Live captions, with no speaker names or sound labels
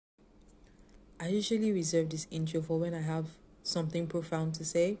I usually reserve this intro for when I have something profound to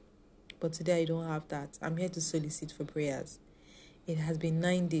say, but today I don't have that. I'm here to solicit for prayers. It has been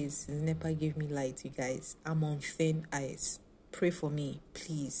 9 days since NEPA gave me light, you guys. I'm on thin ice. Pray for me,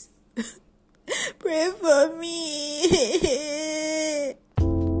 please. Pray for me.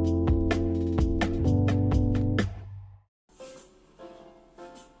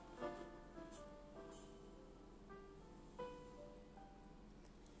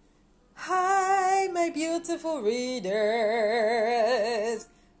 Hi, my beautiful readers.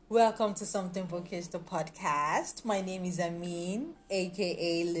 Welcome to Something Bookish, the podcast. My name is Amin,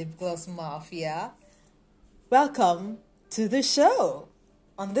 aka Lip Gloss Mafia. Welcome to the show.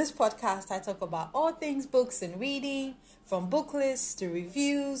 On this podcast, I talk about all things books and reading, from book lists to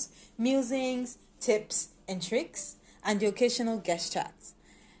reviews, musings, tips and tricks, and the occasional guest chats.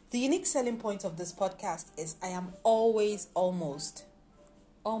 The unique selling point of this podcast is I am always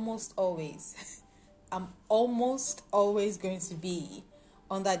I'm almost always going to be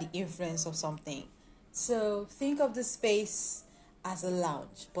under the influence of something. So think of the space as a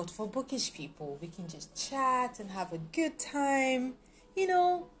lounge, but for bookish people, we can just chat and have a good time,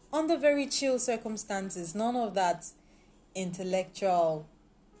 under very chill circumstances. None of that intellectual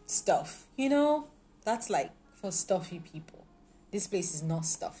stuff, that's like for stuffy people. This place is not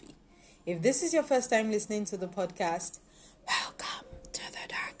stuffy. If this is your first time listening to the podcast, welcome to the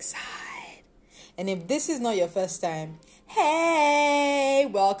dark side. And if this is not your first time, hey,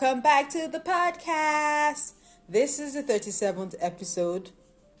 welcome back to the podcast. This is the 37th episode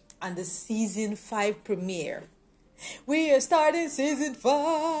and the season 5 premiere. We are starting season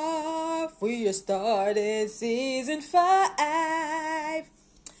 5.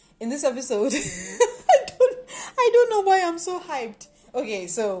 In this episode, I don't know why I'm so hyped. Okay,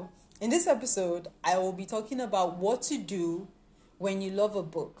 so in this episode, I will be talking about what to do when you love a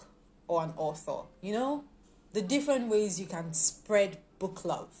book or an author. The different ways you can spread book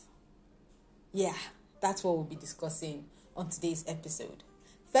love. Yeah, that's what we'll be discussing on today's episode.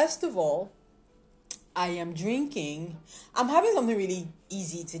 First of all, I'm having something really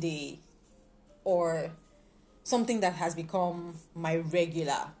easy today, or something that has become my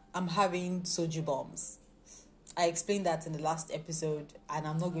regular. I'm having soju bombs. I explained that in the last episode, and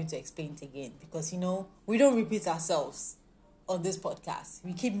I'm not going to explain it again because, we don't repeat ourselves on this podcast.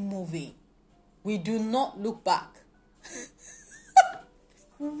 We keep moving. We do not look back.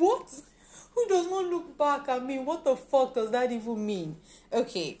 What? Who does not look back? I mean, what the fuck does that even mean?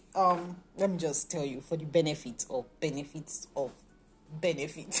 Okay, let me just tell you for the benefits of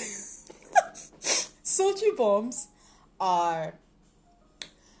benefits. Soju bombs are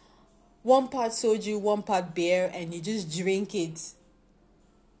 1 part soju, 1 part beer, and you just drink it.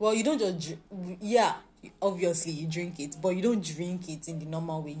 Well, you don't just obviously you drink it, but you don't drink it in the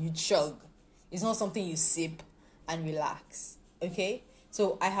normal way. You chug. It's not something you sip and relax. Okay?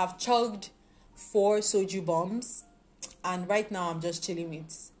 So I have chugged 4 soju bombs, and right now I'm just chilling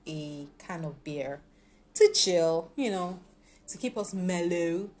with a can of beer to chill, to keep us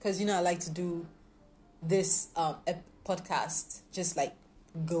mellow, because I like to do this podcast just like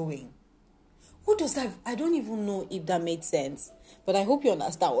going. Who does that? I don't even know if that made sense, but I hope you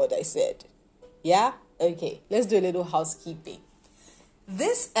understand what I said. Yeah? Okay, let's do a little housekeeping.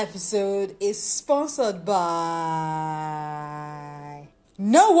 This episode is sponsored by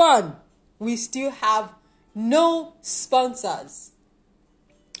no one. We still have no sponsors.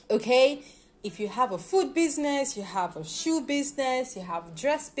 Okay? If you have a food business, you have a shoe business, you have a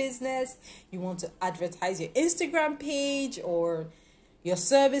dress business, you want to advertise your Instagram page or your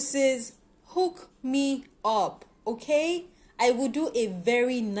services, hook me up, okay? I will do a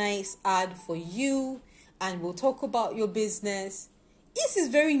very nice ad for you, and we'll talk about your business. This is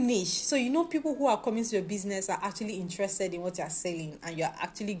very niche, so people who are coming to your business are actually interested in what you're selling, and you're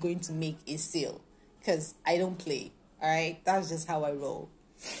actually going to make a sale, because I don't play. All right, that's just how I roll.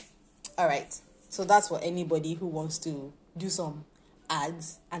 All right, so that's for anybody who wants to do some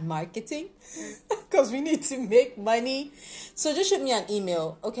ads and marketing, because we need to make money. So just shoot me an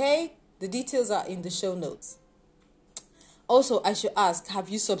email, okay? The details are in the show notes. Also, I should ask, have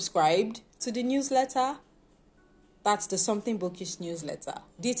you subscribed to the newsletter? That's the Something Bookish newsletter.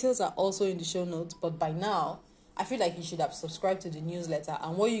 Details are also in the show notes, but by now, I feel like you should have subscribed to the newsletter.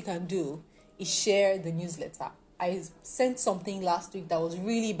 And what you can do is share the newsletter. I sent something last week that was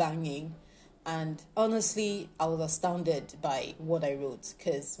really banging, and honestly, I was astounded by what I wrote,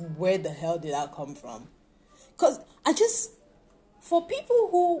 because where the hell did that come from? Because for people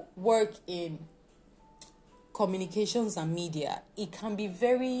who work in communications and media, it can be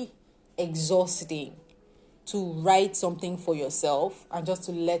very exhausting to write something for yourself and just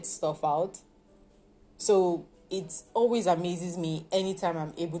to let stuff out. So it always amazes me anytime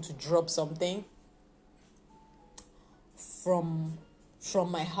I'm able to drop something from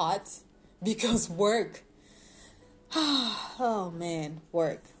my heart, because work, oh man,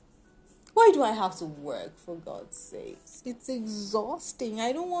 work. Why do I have to work, for God's sakes? It's exhausting.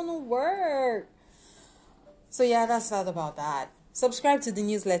 I don't want to work. So yeah, that's that about that. Subscribe to the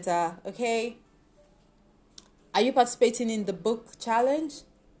newsletter, okay? Are you participating in the book challenge?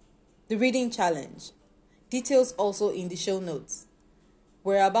 The reading challenge. Details also in the show notes.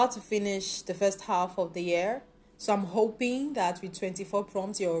 We're about to finish the first half of the year. So I'm hoping that with 24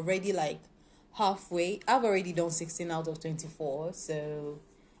 prompts, you're already like halfway. I've already done 16 out of 24. So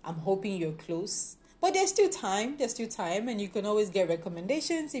I'm hoping you're close. But there's still time. And you can always get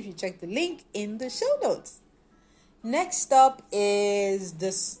recommendations if you check the link in the show notes. Next up is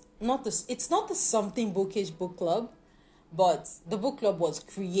it's not the Something Bookish book club, but the book club was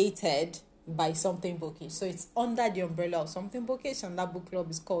created by Something Bookish. So it's under the umbrella of Something Bookish, and that book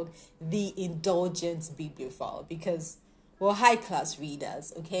club is called The Indulgent Bibliophile, because we're high-class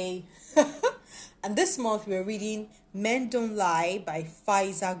readers, okay? And this month we're reading Men Don't Lie by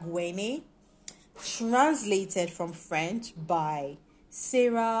Faiza Gwene, translated from French by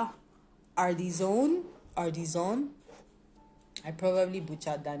Sarah Ardizon. I probably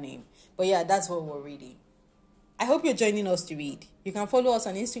butchered that name. But yeah, that's what we're reading. I hope you're joining us to read. You can follow us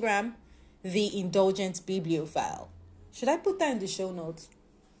on Instagram, The Indulgent Bibliophile. Should I put that in the show notes?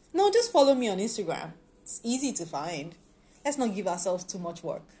 No, just follow me on Instagram. It's easy to find. Let's not give ourselves too much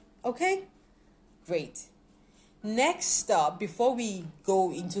work. Okay? Great. Next up, before we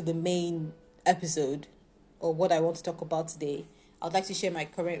go into the main episode, or what I want to talk about today, I'd like to share my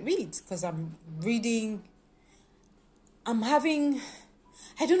current reads, because I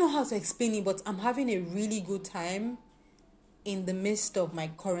don't know how to explain it, but I'm having a really good time in the midst of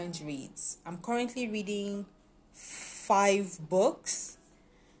my current reads. I'm currently reading 5 books.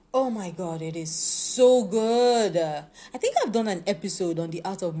 Oh my God, it is so good. I think I've done an episode on the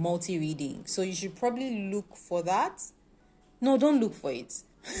art of multi-reading, so you should probably look for that. No, don't look for it.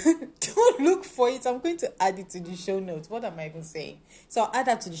 Don't look for it. I'm going to add it to the show notes. What am I even saying? So I'll add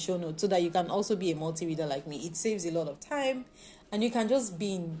that to the show notes so that you can also be a multi-reader like me. It saves a lot of time, and you can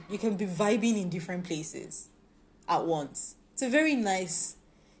be vibing in different places at once. It's a very nice,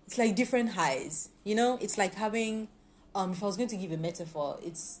 it's like different highs, it's like having, if I was going to give a metaphor,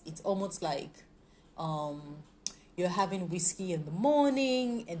 it's almost like you're having whiskey in the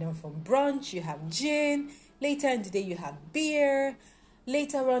morning, and then from brunch you have gin, later in the day you have beer,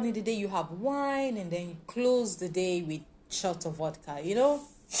 later on in the day you have wine, and then you close the day with shot of vodka,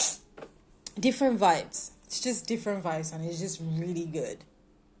 different vibes. It's just different vibes, and it's just really good.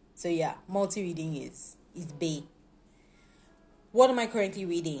 So yeah, multi-reading is bae. What am I currently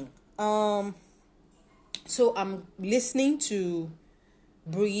reading? So I'm listening to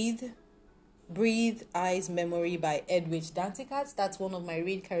Breathe, Eyes, Memory by Edwidge Danticat. That's one of my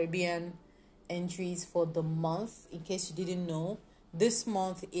Read Caribbean entries for the month. In case you didn't know, this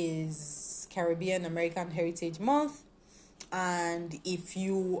month is Caribbean American Heritage Month. And if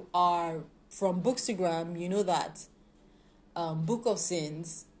you are from Bookstagram, you know that Book of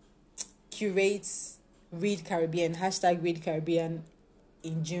Sins curates Read Caribbean, #Read Caribbean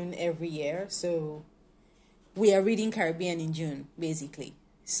in June every year. So we are reading Caribbean in June, basically.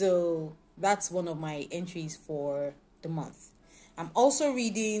 So that's one of my entries for the month. I'm also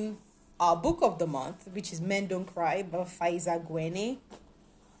reading our book of the month, which is Men Don't Cry by Faiza Gwene.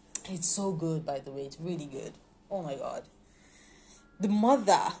 It's so good, by the way. It's really good. Oh my God. The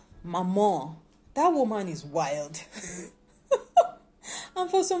mother, Maman, that woman is wild. And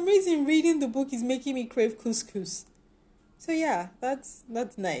for some reason, reading the book is making me crave couscous. So yeah, that's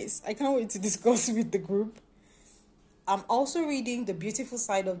nice. I can't wait to discuss with the group. I'm also reading The Beautiful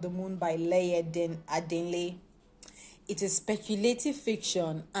Side of the Moon by Leye Adenle. It is speculative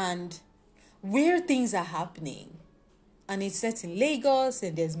fiction and weird things are happening. And it's set in Lagos,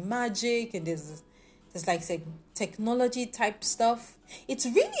 and there's magic, and there's like technology type stuff. It's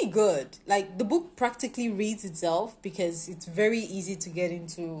really good. Like, the book practically reads itself because it's very easy to get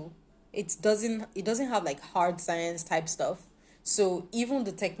into. It doesn't have like hard science type stuff. So even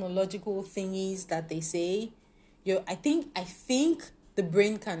the technological thingies that they say, I think the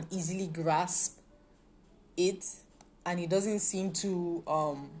brain can easily grasp it, and it doesn't seem to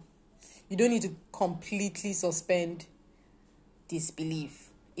you don't need to completely suspend disbelief,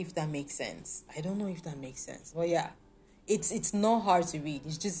 if that makes sense. I don't know if that makes sense, but yeah, it's not hard to read.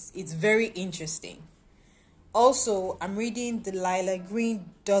 It's very interesting. Also, I'm reading Delilah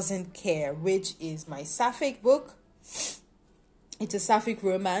Green Doesn't Care, which is my Sapphic book. It's a sapphic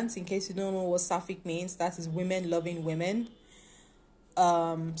romance. In case you don't know what sapphic means, that is women loving women.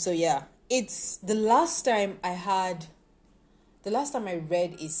 So yeah, it's the last time I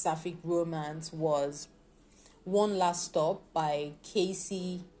read a sapphic romance was One Last Stop by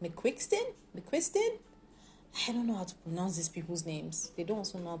Casey McQuiston. I don't know how to pronounce these people's names. They don't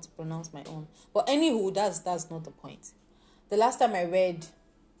also know how to pronounce my own. But anywho, that's not the point. The last time I read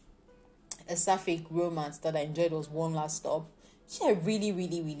a sapphic romance that I enjoyed was One Last Stop, which I really,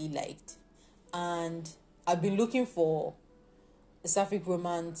 really, really liked. And I've been looking for a sapphic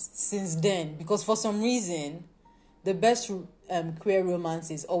romance since then, because for some reason, the best queer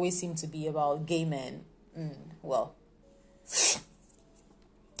romances always seem to be about gay men. Well,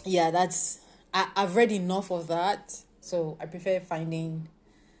 yeah, I've read enough of that, so I prefer finding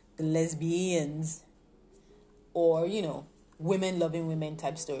the lesbians or, women loving women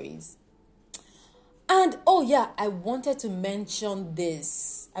type stories. And oh yeah, I wanted to mention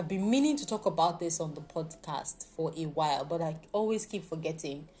this. I've been meaning to talk about this on the podcast for a while, but I always keep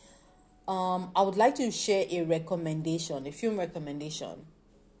forgetting. I would like to share a film recommendation,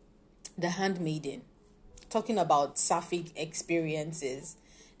 The Handmaiden, talking about sapphic experiences.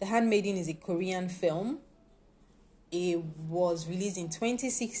 The Handmaiden is a Korean film. It was released in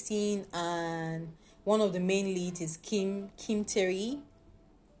 2016, and one of the main leads is Kim Tae-ri.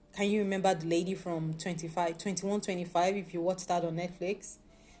 Can you remember the lady from 2125 if you watched that on Netflix?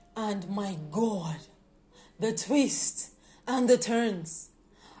 And my God, the twist and the turns.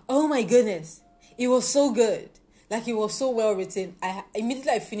 Oh my goodness. It was so good. Like, it was so well written.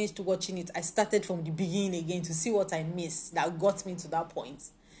 Immediately I finished watching it, I started from the beginning again to see what I missed that got me to that point.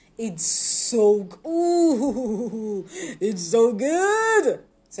 It's so it's so good.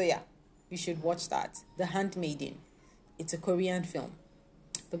 So yeah, you should watch that. The Handmaiden. It's a Korean film.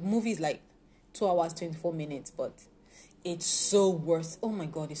 The movie is like 2 hours, 24 minutes, but it's so worth, oh my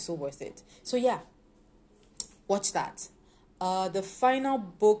God, it's so worth it. So yeah, watch that. The final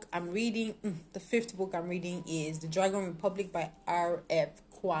book I'm reading, the fifth book I'm reading is The Dragon Republic by R.F.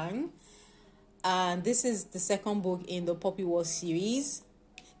 Kuang. And this is the second book in the Poppy War series.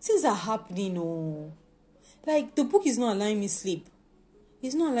 Things are happening, oh. Like, the book is not allowing me sleep.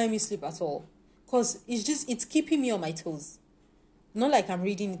 It's not allowing me sleep at all. Because it's keeping me on my toes. Not like I'm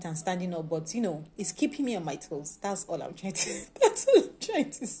reading it and standing up, but it's keeping me on my toes. That's all I'm trying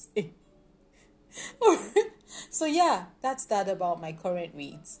to say. Alright. So yeah, that's that about my current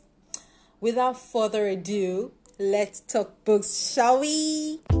reads. Without further ado, let's talk books, shall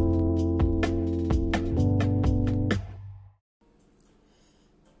we?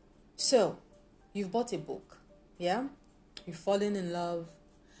 So, you've bought a book, yeah? You've fallen in love.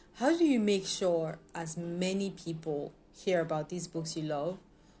 How do you make sure as many people hear about these books you love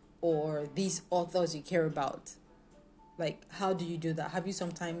or these authors you care about? Like, how do you do that? Have you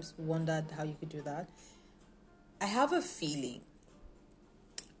sometimes wondered how you could do that? I have a feeling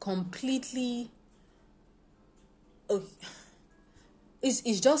completely...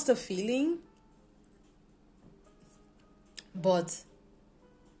 It's just a feeling, but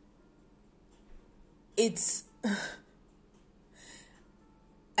it's...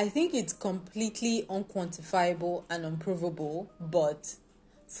 I think it's completely unquantifiable and unprovable, but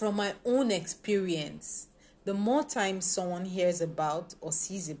from my own experience, the more times someone hears about or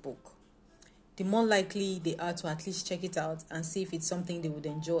sees a book, the more likely they are to at least check it out and see if it's something they would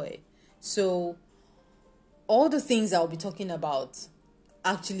enjoy. So, all the things I'll be talking about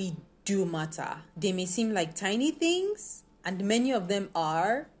actually do matter. They may seem like tiny things, and many of them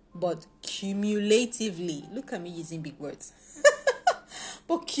are, but cumulatively, look at me using big words,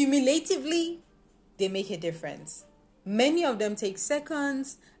 but cumulatively, they make a difference. Many of them take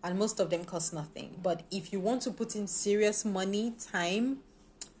seconds, and most of them cost nothing. But if you want to put in serious money, time,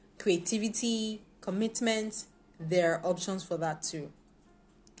 creativity, commitment, there are options for that too.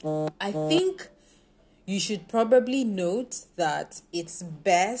 I think you should probably note that it's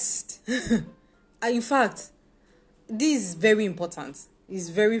best. In fact, this is very important. It's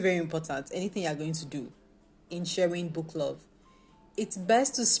very, very important. Anything you're going to do in sharing book love, it's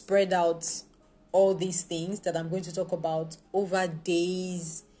best to spread out all these things that I'm going to talk about over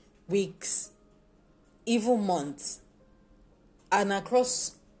days, weeks, even months, and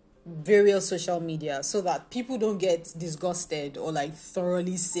across various social media, so that people don't get disgusted or like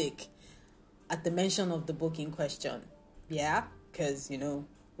thoroughly sick at the mention of the book in question. Yeah, because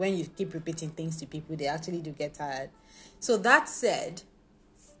when you keep repeating things to people, they actually do get tired. So that said,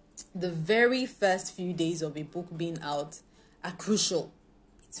 the very first few days of a book being out are crucial.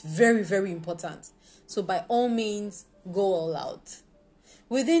 It's very, very important. So by all means, go all out.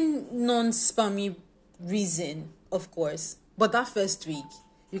 Within non-spammy reason, of course. But that first week,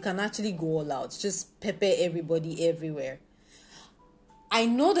 you can actually go all out. Just pepper everybody everywhere. I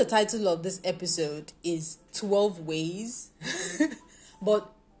know the title of this episode is 12 Ways,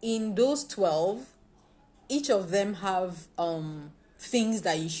 but in those 12, each of them have things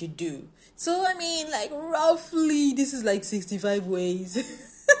that you should do. So, I mean, like, roughly, this is like 65 ways.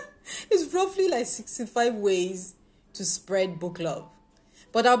 It's roughly like 65 ways to spread book love.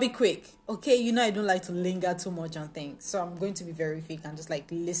 But I'll be quick. Okay, you know I don't like to linger too much on things. So I'm going to be very quick and just like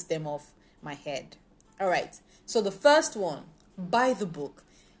list them off my head. All right. So the first one, buy the book.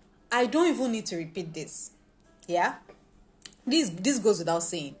 I don't even need to repeat this. Yeah? This goes without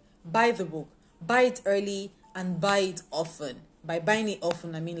saying. Buy the book. Buy it early and buy it often. By buying it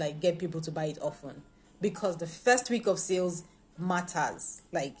often, I mean like get people to buy it often. Because the first week of sales matters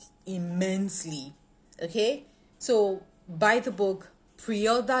like immensely. Okay? So buy the book,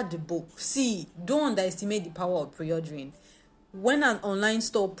 pre-order the book. See, don't underestimate the power of pre-ordering. When an online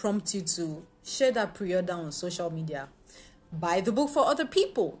store prompts you to share that pre-order on social media, buy the book for other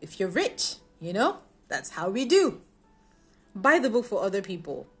people. If you're rich, you know, that's how we do. Buy the book for other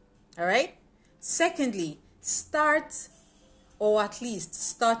people. All right? Secondly, start or at least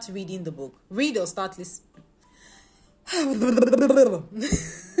start reading the book. Read or start listening.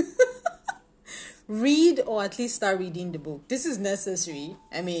 Read or at least start reading the book. This is necessary.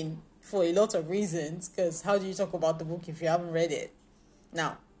 I mean, for a lot of reasons, because how do you talk about the book if you haven't read it?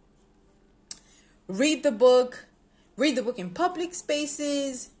 Now, read the book in public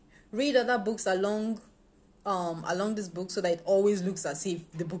spaces, read other books along this book so that it always looks as if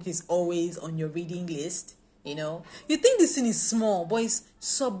the book is always on your reading list. You know, you think this thing is small, but it's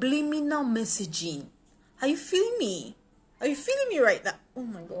subliminal messaging. Are you feeling me? Are you feeling me right now? Oh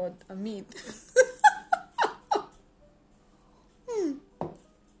my God, I mean.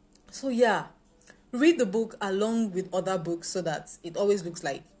 So yeah, read the book along with other books so that it always looks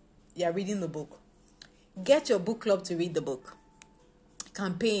like you're reading the book. Get your book club to read the book.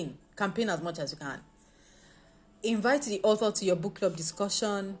 Campaign as much as you can. Invite the author to your book club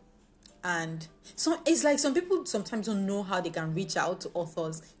discussion. And so it's like some people sometimes don't know how they can reach out to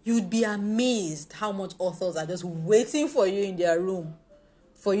authors. You'd be amazed how much authors are just waiting for you in their room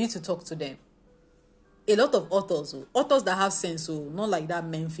for you to talk to them. A lot of authors that have sense, not like that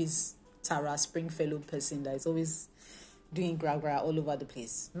Memphis Tara Springfellow person that is always doing gra all over the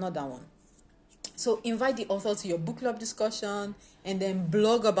place. Not that one. So invite the author to your book club discussion and then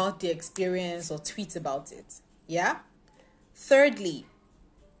blog about the experience or tweet about it. Yeah? Thirdly,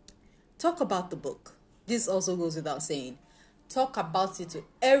 talk about the book. This also goes without saying. Talk about it to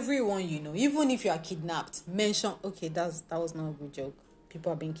everyone you know. Even if you are kidnapped, mention, okay, that was not a good joke.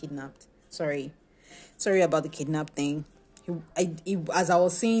 People are being kidnapped. Sorry about the kidnap thing. As I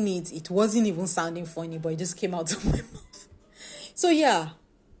was saying it wasn't even sounding funny, but it just came out of my mouth. So yeah.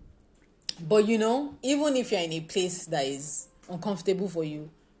 But you know, even if you're in a place that is uncomfortable for you,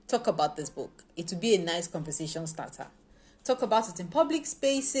 talk about this book. It will be a nice conversation starter. Talk about it in public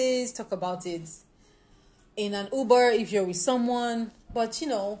spaces. Talk about it in an Uber if you're with someone. But, you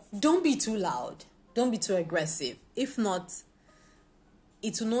know, don't be too loud. Don't be too aggressive. If not,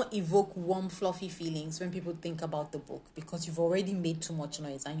 it will not evoke warm, fluffy feelings when people think about the book because you've already made too much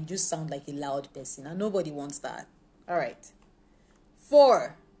noise and you just sound like a loud person. And nobody wants that. All right.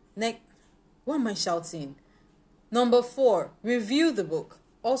 4. What am I shouting? Number 4, review the book.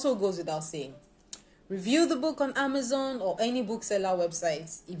 Also goes without saying. Review the book on Amazon or any bookseller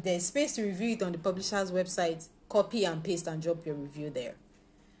website. If there's space to review it on the publisher's website, copy and paste and drop your review there.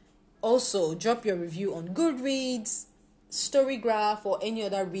 Also, drop your review on Goodreads, Storygraph, or any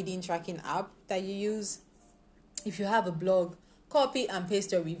other reading tracking app that you use. If you have a blog, copy and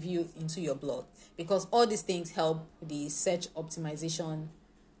paste your review into your blog because all these things help the search optimization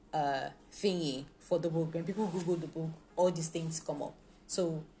thingy for the book. When people Google the book, all these things come up.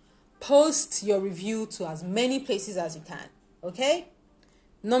 So post your review to as many places as you can. Okay?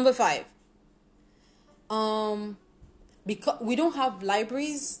 Number 5. Because we don't have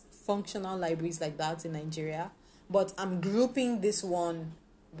functional libraries like that in Nigeria, but I'm grouping this one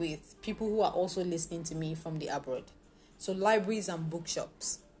with people who are also listening to me from the abroad. So libraries and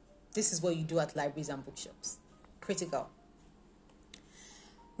bookshops. This is what you do at libraries and bookshops. Critical.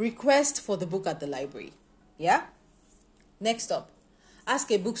 Request for the book at the library. Yeah? Next up.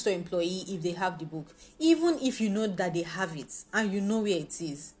 Ask a bookstore employee if they have the book, even if you know that they have it and you know where it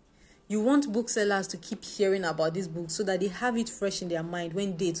is. You want booksellers to keep hearing about this book so that they have it fresh in their mind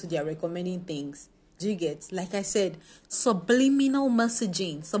when they are recommending things. Do you get? Like I said, subliminal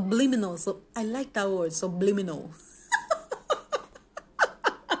messaging. Subliminal. So I like that word, subliminal.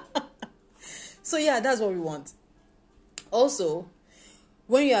 So yeah, that's what we want. Also,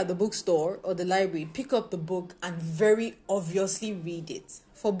 when you're at the bookstore or the library, pick up the book and very obviously read it.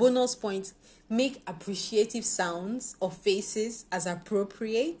 For bonus points, make appreciative sounds or faces as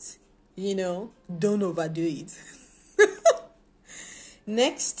appropriate. Don't overdo it.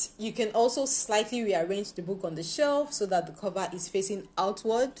 Next, you can also slightly rearrange the book on the shelf so that the cover is facing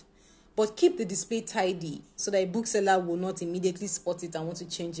outward, but keep the display tidy so that a bookseller will not immediately spot it and want to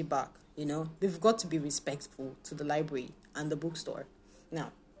change it back. They've got to be respectful to the library and the bookstore.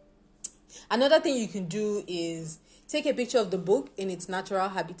 Now, another thing you can do is take a picture of the book in its natural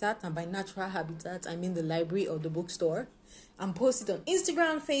habitat, and by natural habitat, I mean the library or the bookstore, and post it on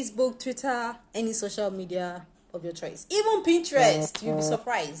Instagram, Facebook, Twitter, any social media of your choice. Even Pinterest, you'll be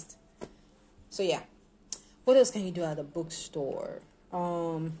surprised. So yeah, what else can you do at the bookstore?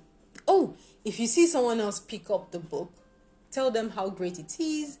 If you see someone else pick up the book, tell them how great it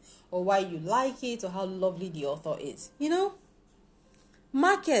is, or why you like it, or how lovely the author is.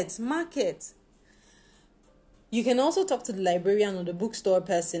 Market. You can also talk to the librarian or the bookstore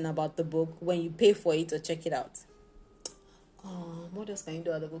person about the book when you pay for it or check it out. What else can you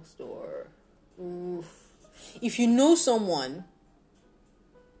do at the bookstore? If you know someone,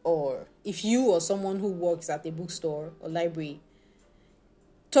 or if you or someone who works at a bookstore or library,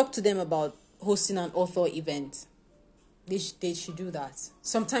 talk to them about hosting an author event. They should do that.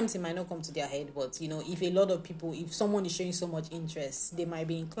 Sometimes it might not come to their head, but if someone is showing so much interest, they might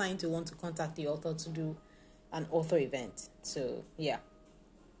be inclined to want to contact the author to do an author event. So yeah.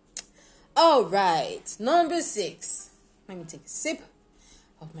 All right, number 6. Let me take a sip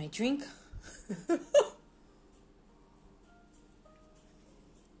of my drink.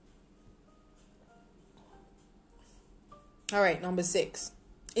 All right, number 6,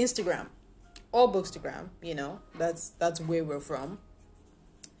 Instagram or Bookstagram. That's where we're from.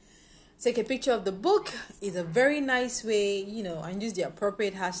 Take a picture of the book is a very nice way, and use the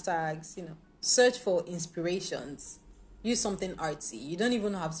appropriate hashtags. Search for inspirations. Use something artsy. You don't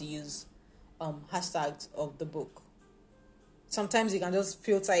even have to use hashtags of the book. Sometimes you can just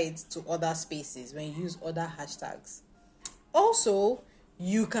filter it to other spaces when you use other hashtags. Also,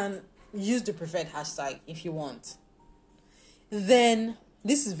 you can use the preferred hashtag if you want. Then,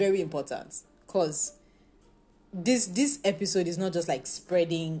 this is very important, because this episode is not just like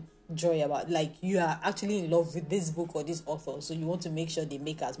spreading joy about, like, you are actually in love with this book or this author, so you want to make sure they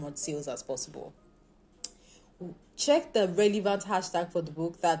make as much sales as possible. Check the relevant hashtag for the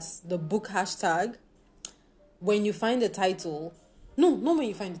book. That's the book hashtag. When you find the title, not when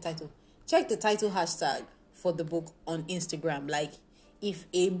you find the title, check the title hashtag for the book on Instagram. Like, if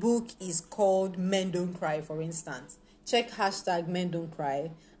a book is called Men Don't Cry, for instance, check hashtag Men Don't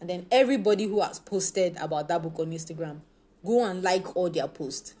Cry, and then everybody who has posted about that book on Instagram, go and like all their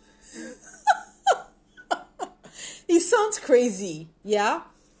posts. It sounds crazy, yeah?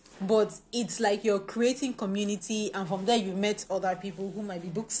 But it's like you're creating community, and from there you met other people who might be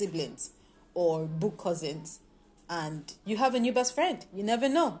book siblings or book cousins, and you have a new best friend. You never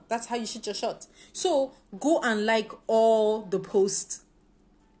know. That's how you shoot your shot. So go and like all the posts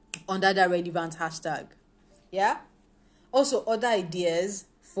under that relevant hashtag. Yeah? Also, other ideas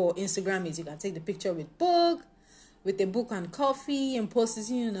for Instagram is you can take the picture with a book and coffee, and post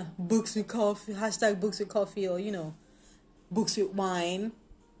it, books with coffee, hashtag books with coffee, or, books with wine.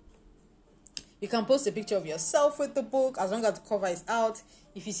 You can post a picture of yourself with the book as long as the cover is out.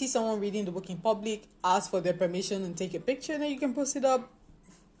 If you see someone reading the book in public, ask for their permission and take a picture, and then you can post it up.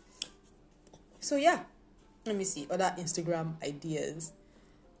 So yeah, let me see other Instagram ideas.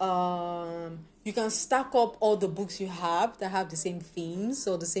 You can stack up all the books you have that have the same themes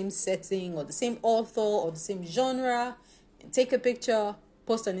or the same setting or the same author or the same genre, and take a picture,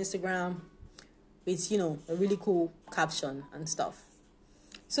 post on Instagram with, a really cool caption and stuff.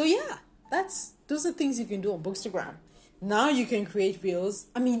 So yeah, those are things you can do on Bookstagram. Now you can create reels.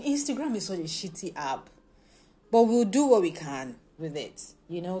 I mean, Instagram is such a shitty app, but we'll do what we can with it,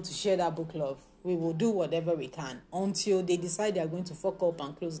 to share that book love. We will do whatever we can until they decide they are going to fuck up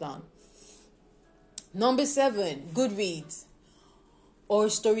and close down. Number 7, Goodreads or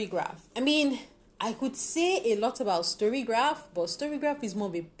Storygraph. I mean, I could say a lot about Storygraph, but Storygraph is more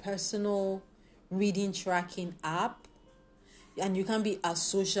of a personal reading tracking app, and you can be as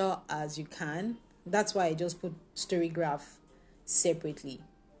social as you can. That's why I just put Storygraph separately,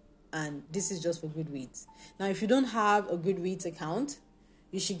 and this is just for Goodreads. Now, if you don't have a Goodreads account,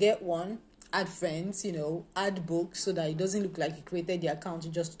 you should get one. Add friends, add books, so that it doesn't look like you created the account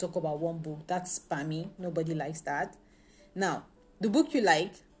just to talk about one book. That's spammy. Nobody likes that. Now, the book you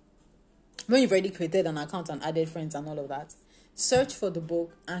like, when you've already created an account and added friends and all of that, search for the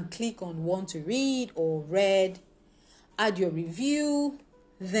book and click on want to read or read, add your review.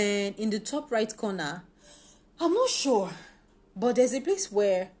 Then in the top right corner, I'm not sure, but there's a place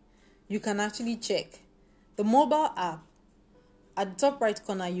where you can actually check the mobile app. At the top right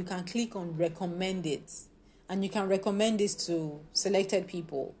corner, you can click on recommend it, and you can recommend this to selected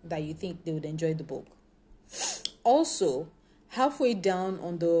people that you think they would enjoy the book. Also, halfway down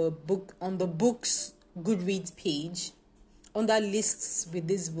on the book's Goodreads page, under lists with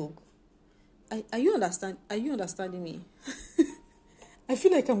this book, are you understanding me? I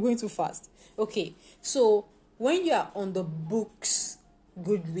feel like I'm going too fast. Okay, so when you are on the book's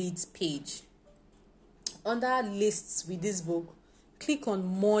Goodreads page, under lists with this book, click on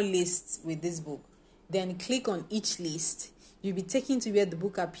more lists with this book. Then click on each list. You'll be taken to where the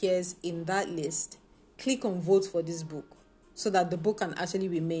book appears in that list. Click on vote for this book so that the book can actually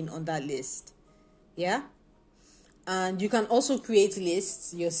remain on that list. Yeah? And you can also create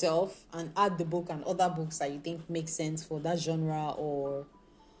lists yourself and add the book and other books that you think make sense for that genre, or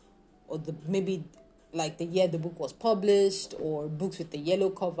the maybe like the year the book was published, or books with the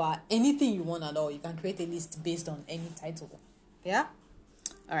yellow cover. Anything you want at all, you can create a list based on any title. Yeah?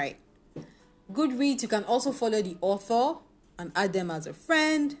 All right. Goodreads, you can also follow the author and add them as a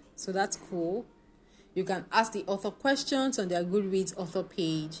friend. So that's cool. You can ask the author questions on their Goodreads author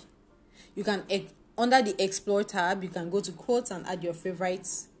page. You can, under the Explore tab, you can go to quotes and add your favorite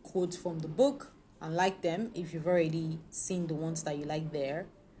quotes from the book and like them if you've already seen the ones that you like there.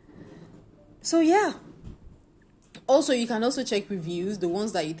 So yeah. Also, you can also check reviews, the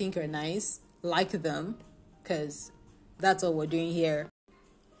ones that you think are nice, like them, because that's all we're doing here.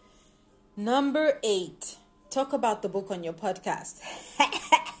 Number 8, talk about the book on your podcast.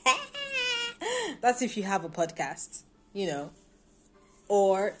 That's if you have a podcast,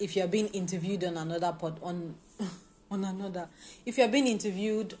 or if you're being interviewed on another if you're being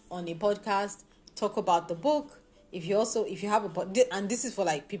interviewed on a podcast, talk about the book. If you have and this is for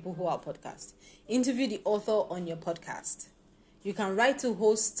like people who are podcasts, interview the author on your podcast. You can write to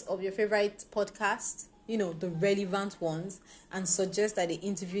hosts of your favorite podcast, the relevant ones, and suggest that they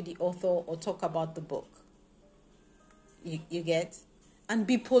interview the author or talk about the book. You get? And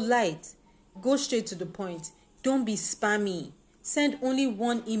be polite. Go straight to the point. Don't be spammy. Send only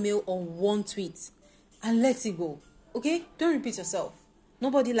one email or one tweet and let it go. Okay? Don't repeat yourself.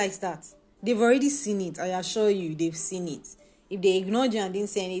 Nobody likes that. They've already seen it. I assure you, they've seen it. If they ignored you and didn't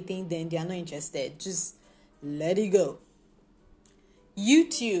say anything, then they are not interested. Just let it go.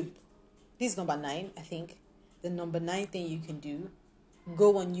 YouTube. This is number 9, I think. The number 9 thing you can do.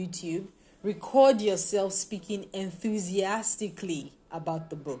 Go on YouTube. Record yourself speaking enthusiastically about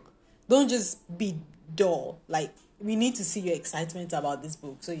the book. Don't just be dull. Like, we need to see your excitement about this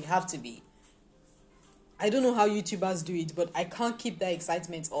book. So you have to be. I don't know how YouTubers do it, but I can't keep that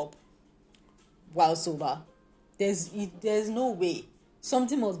excitement up while sober. There's no way.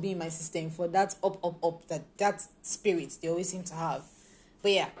 Something must be in my system for that up, that spirit they always seem to have.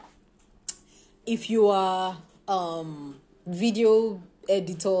 But yeah, if you are video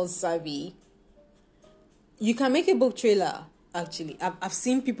editor savvy, you can make a book trailer. Actually, I've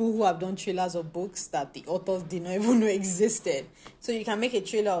seen people who have done trailers of books that the authors did not even know existed. So you can make a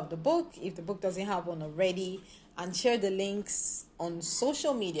trailer of the book if the book doesn't have one already, and share the links on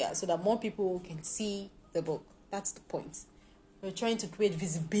social media so that more people can see the book. That's the point. We're trying to create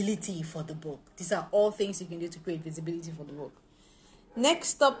visibility for the book. These are all things you can do to create visibility for the book.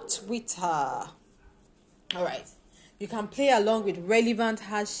 Next up, Twitter. All right. You can play along with relevant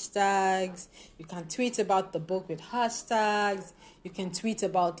hashtags. You can tweet about the book with hashtags. You can tweet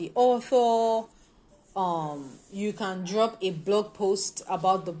about the author. You can drop a blog post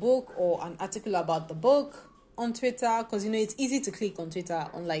about the book or an article about the book on Twitter, because it's easy to click on Twitter,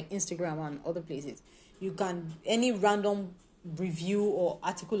 unlike Instagram and other places. You can, any random review or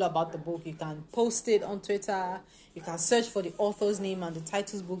article about the book, you can post it on Twitter. You can search for the author's name and the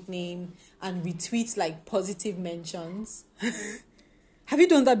title's book name and retweet like positive mentions. Have you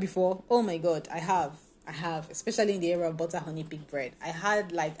done that before? Oh my god, I have, especially in the era of butter honey pig bread. I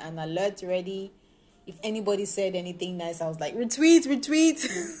had like an alert ready. If anybody said anything nice, I was like, retweet.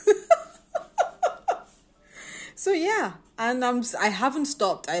 So yeah, and I haven't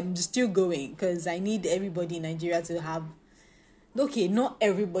stopped. I'm still going because I need everybody in Nigeria to have, okay, not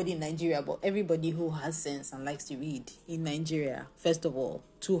everybody in Nigeria, but everybody who has sense and likes to read in Nigeria, first of all,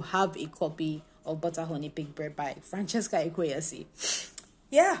 to have a copy of Butter Honey Pig Bread by Francesca Ekweyasi.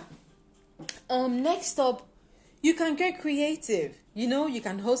 Yeah. Next up, you can get creative. You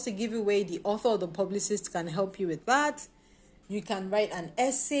can host a giveaway. The author or the publicist can help you with that. You can write an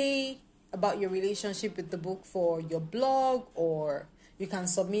essay about your relationship with the book for your blog, or You can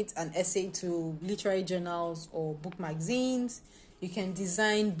submit an essay to literary journals or book magazines. You can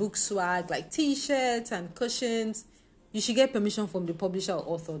design book swag like t-shirts and cushions. You should get permission from the publisher or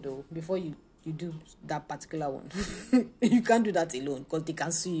author though before you do that particular one. You can't do that alone because they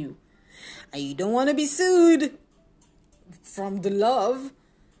can sue you. And you don't want to be sued from the love.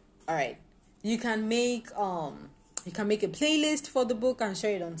 All right. You can make a playlist for the book and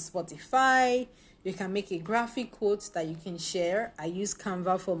share it on Spotify. You can make a graphic quote that you can share. I use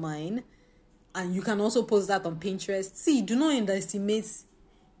Canva for mine. And you can also post that on Pinterest. See, do not underestimate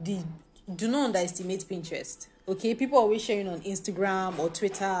Pinterest. Okay? People are always sharing on Instagram or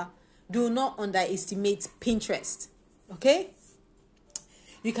Twitter. Do not underestimate Pinterest. Okay?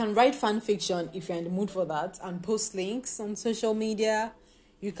 You can write fan fiction if you're in the mood for that and post links on social media.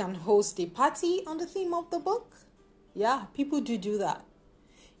 You can host a party on the theme of the book. Yeah, people do that.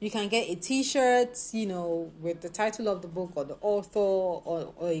 You can get a t-shirt, with the title of the book or the author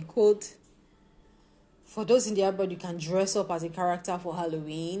or a quote. For those in the abroad, you can dress up as a character for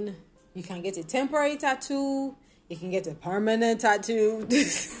Halloween. You can get a temporary tattoo. You can get a permanent tattoo.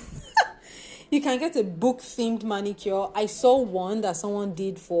 You can get a book-themed manicure. I saw one that someone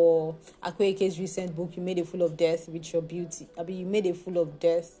did for Akweike's recent book, You Made a Fool of Death with Your Beauty. You made a fool of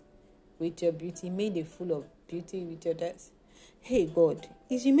death with your beauty. Made a fool of beauty with your death. Hey, God.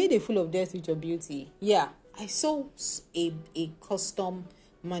 Is You Made a Fool of Death with Your Beauty? Yeah. I saw a custom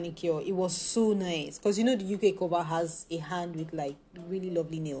manicure. It was so nice. Because the UK cover has a hand with really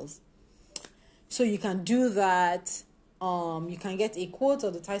lovely nails. So you can do that. You can get a quote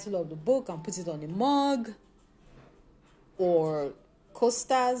or the title of the book and put it on a mug or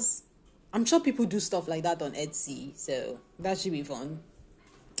coasters. I'm sure people do stuff like that on Etsy, so that should be fun.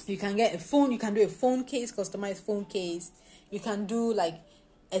 You can get a phone. You can do a phone case, customized phone case. You can do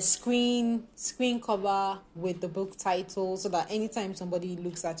a screen cover with the book title so that anytime somebody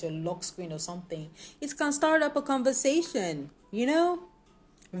looks at your lock screen or something, it can start up a conversation,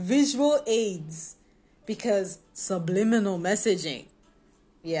 Visual aids. Because subliminal messaging.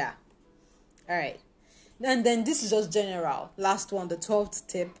 Yeah. All right. And then this is just general. Last one, the 12th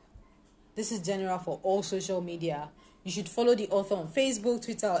tip. This is general for all social media. You should follow the author on Facebook,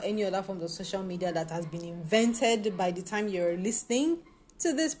 Twitter, or any other form of social media that has been invented by the time you're listening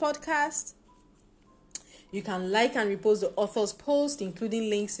to this podcast. You can like and repost the author's post, including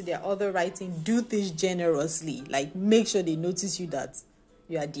links to their other writing. Do this generously. Make sure they notice you that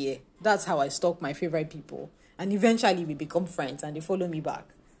you are there. That's how I stalk my favorite people. And eventually we become friends and they follow me back.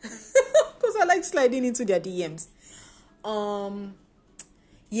 Because I like sliding into their DMs.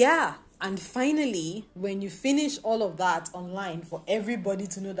 Yeah. And finally, when you finish all of that online for everybody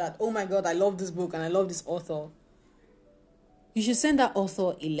to know that, oh my God, I love this book and I love this author, you should send that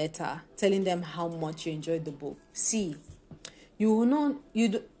author a letter telling them how much you enjoyed the book. See,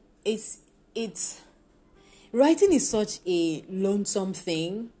 writing is such a lonesome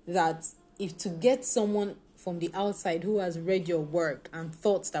thing that if to get someone from the outside who has read your work and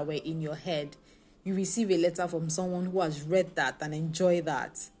thoughts that were in your head, you receive a letter from someone who has read that and enjoy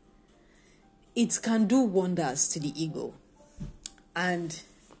that, it can do wonders to the ego. And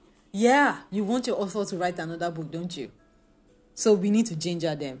yeah, you want your author to write another book, don't you? So we need to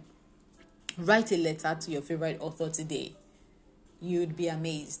ginger them. Write a letter to your favorite author today. You'd be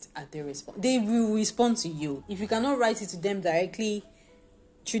amazed at their response. They will respond to you. If you cannot write it to them directly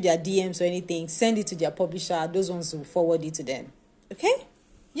through their DMs or anything, send it to their publisher. Those ones will forward it to them. Okay?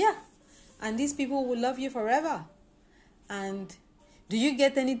 Yeah. And these people will love you forever. And do you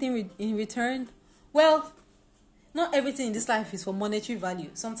get anything in return? Well, not everything in this life is for monetary value.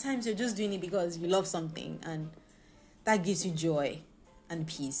 Sometimes you're just doing it because you love something and that gives you joy and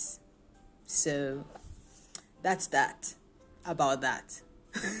peace. So that's that. About that.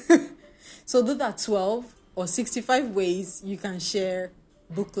 So those are 12 or 65 ways you can share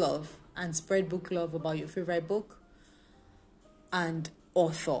book love and spread book love about your favorite book and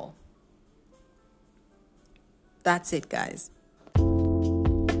author. That's it, guys.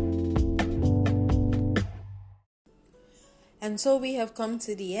 And so we have come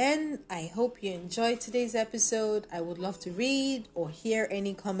to the end. I hope you enjoyed today's episode. I would love to read or hear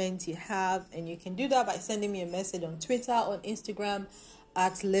any comments you have. And you can do that by sending me a message on Twitter, on Instagram,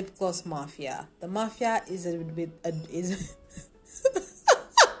 at Lip Gloss Mafia. The Mafia is with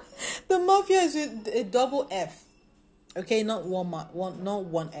the Mafia is with a double F. Okay, not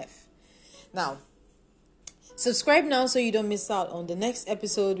one F. Now, subscribe now so you don't miss out on the next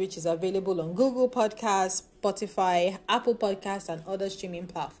episode, which is available on Google Podcasts, Spotify, Apple Podcasts, and other streaming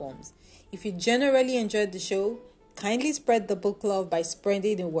platforms. If you generally enjoyed the show, kindly spread the book love by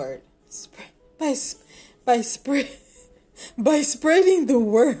spreading the word. by spreading the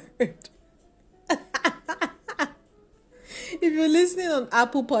word. If you're listening on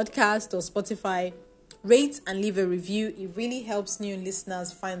Apple Podcast or Spotify, rate and leave a review. It really helps new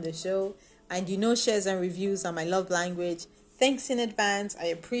listeners find the show. And shares and reviews are my love language. Thanks in advance. I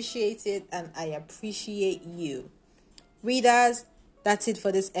appreciate it and I appreciate you. Readers, that's it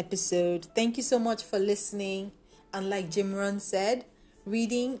for this episode. Thank you so much for listening. And like Jim Rohn said,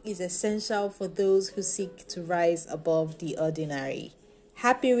 reading is essential for those who seek to rise above the ordinary.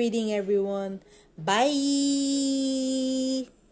 Happy reading, everyone. Bye.